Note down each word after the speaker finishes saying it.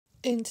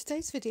In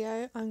today's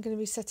video, I'm going to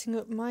be setting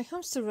up my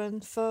hamster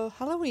run for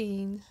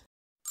Halloween.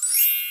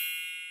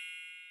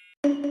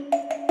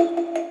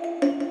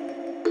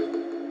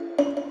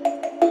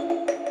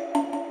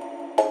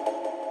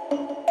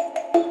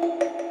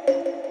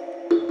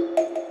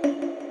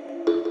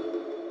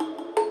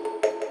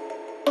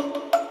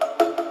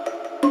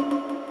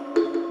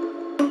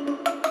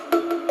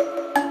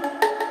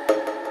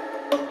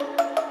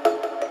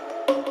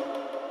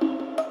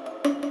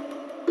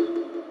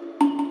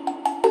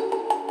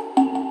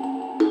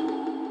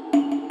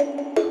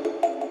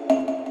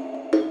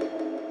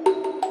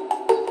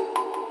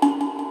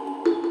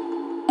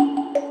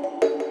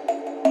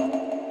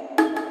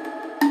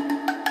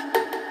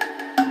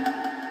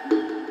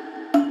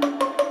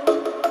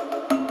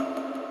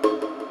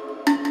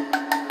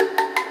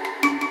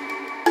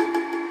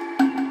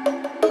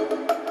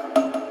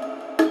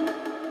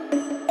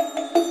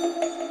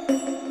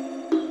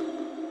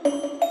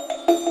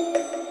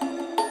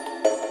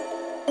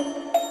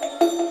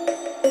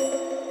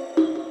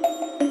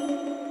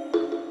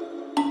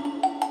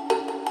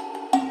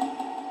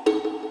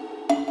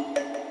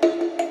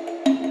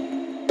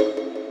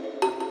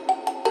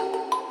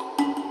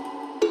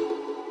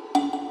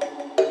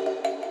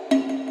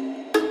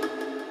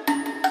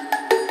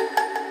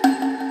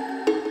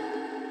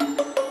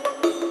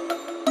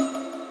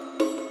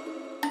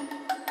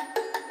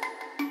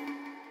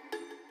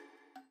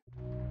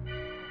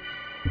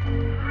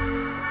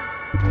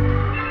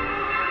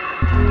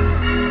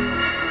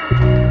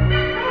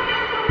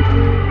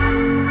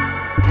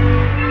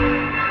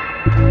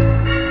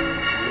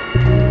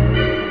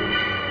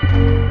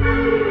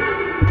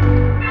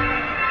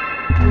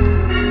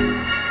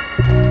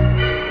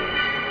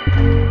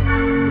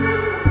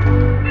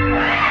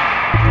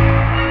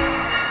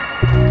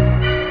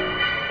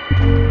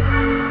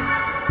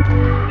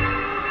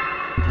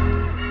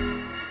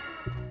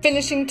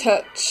 Finishing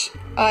touch,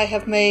 I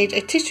have made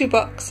a tissue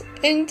box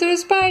into a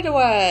spider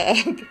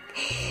web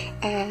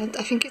and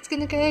I think it's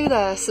going to go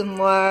there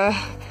somewhere.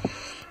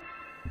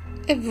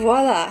 And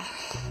voila!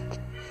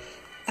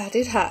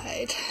 Added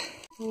hide.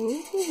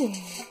 Ooh,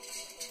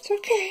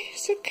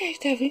 it's okay,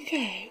 there we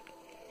go.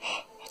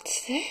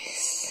 What's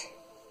this?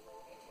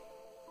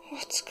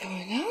 What's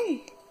going on?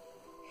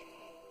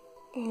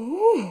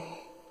 Ooh.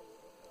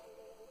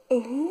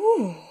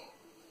 Ooh.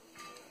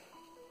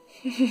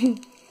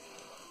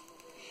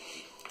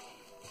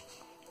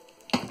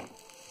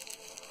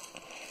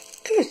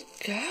 Good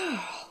girl.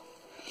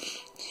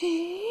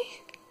 Hey.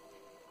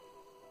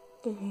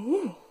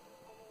 Ooh.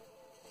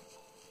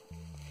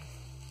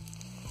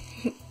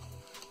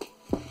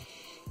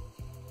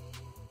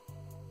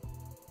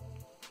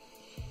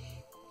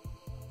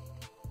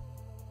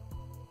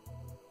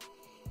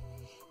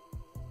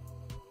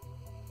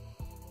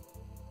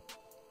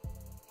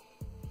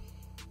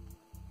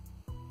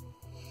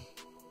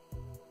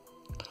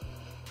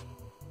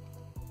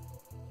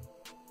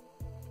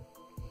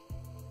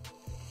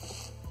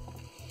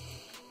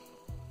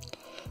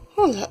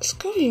 Well, that's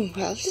going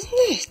well, isn't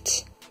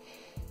it?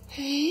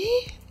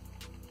 Hey?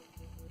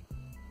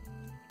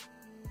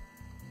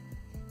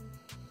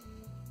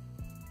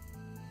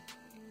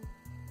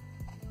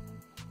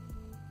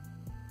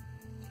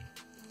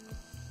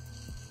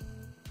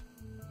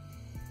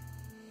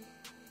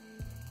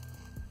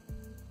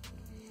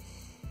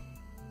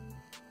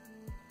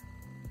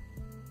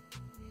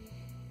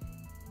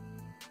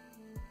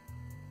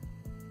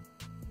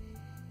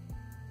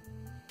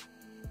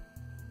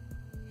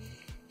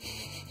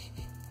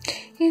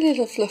 You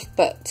little fluff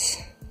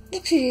butts.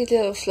 Look at you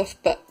little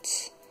fluff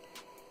butts.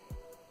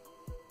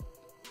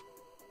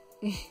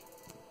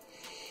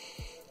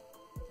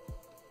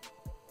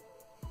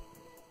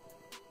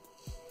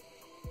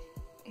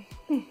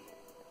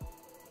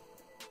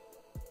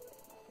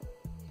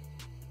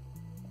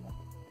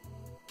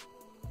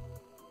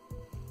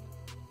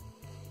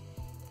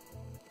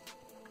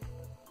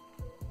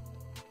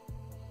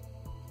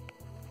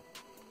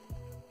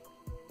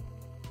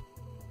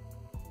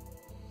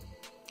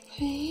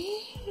 Hey,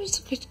 that's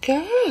a good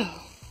girl.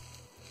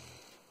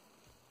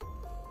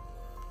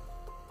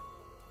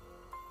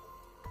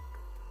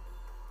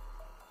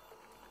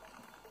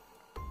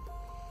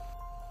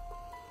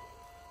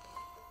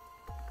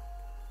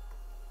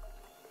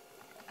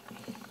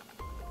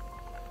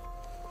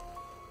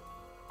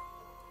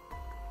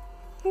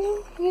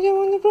 No, you don't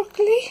want the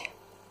broccoli?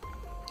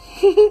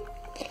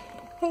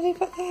 I'll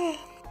leave it there.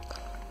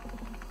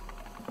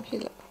 Hey,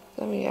 look,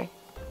 there we go.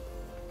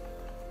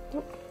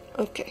 Nope.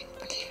 Okay,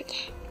 I'll leave it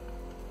there.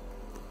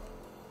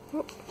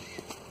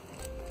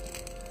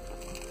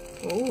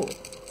 Oh,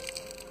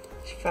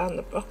 she found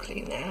the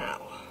broccoli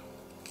now.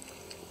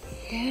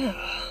 Yeah.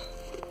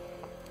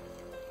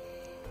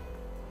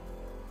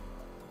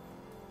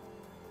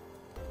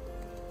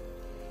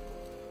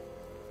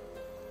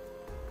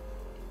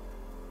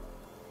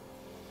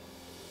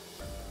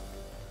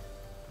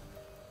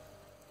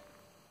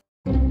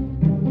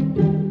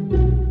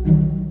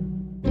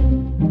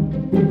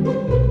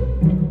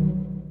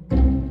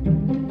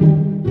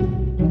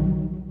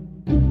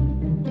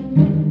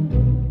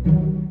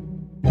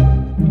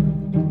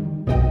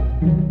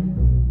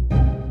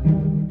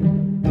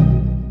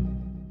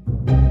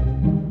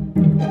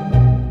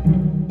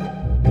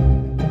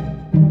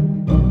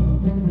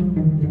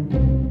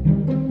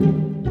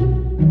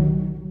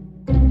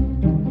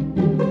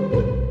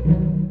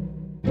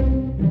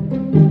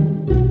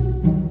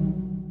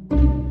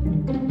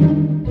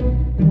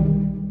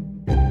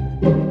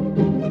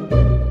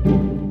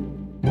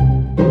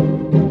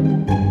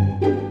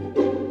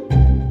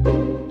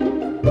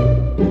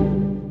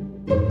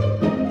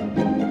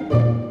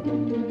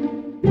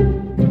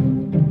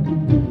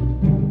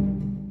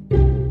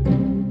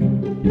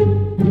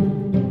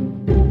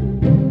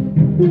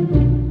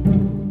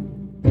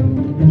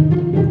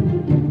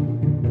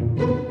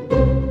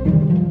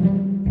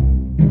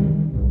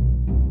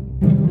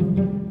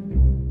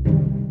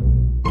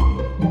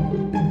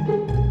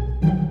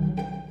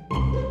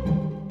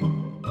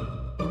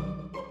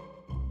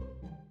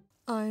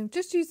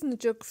 just using the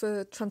jug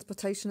for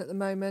transportation at the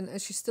moment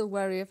as she's still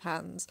wary of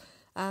hands.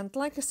 And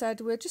like I said,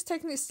 we're just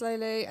taking it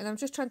slowly and I'm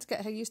just trying to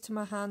get her used to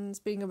my hands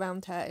being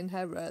around her in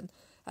her run.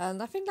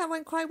 And I think that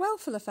went quite well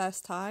for the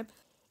first time.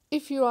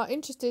 If you are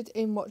interested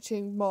in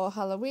watching more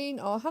Halloween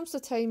or hamster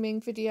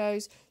taming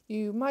videos,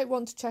 you might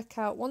want to check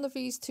out one of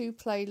these two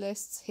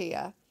playlists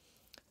here.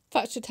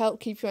 That should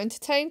help keep you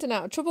entertained and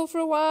out of trouble for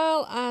a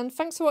while, and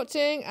thanks for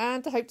watching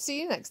and I hope to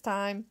see you next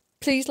time.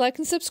 Please like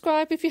and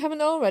subscribe if you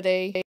haven't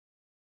already.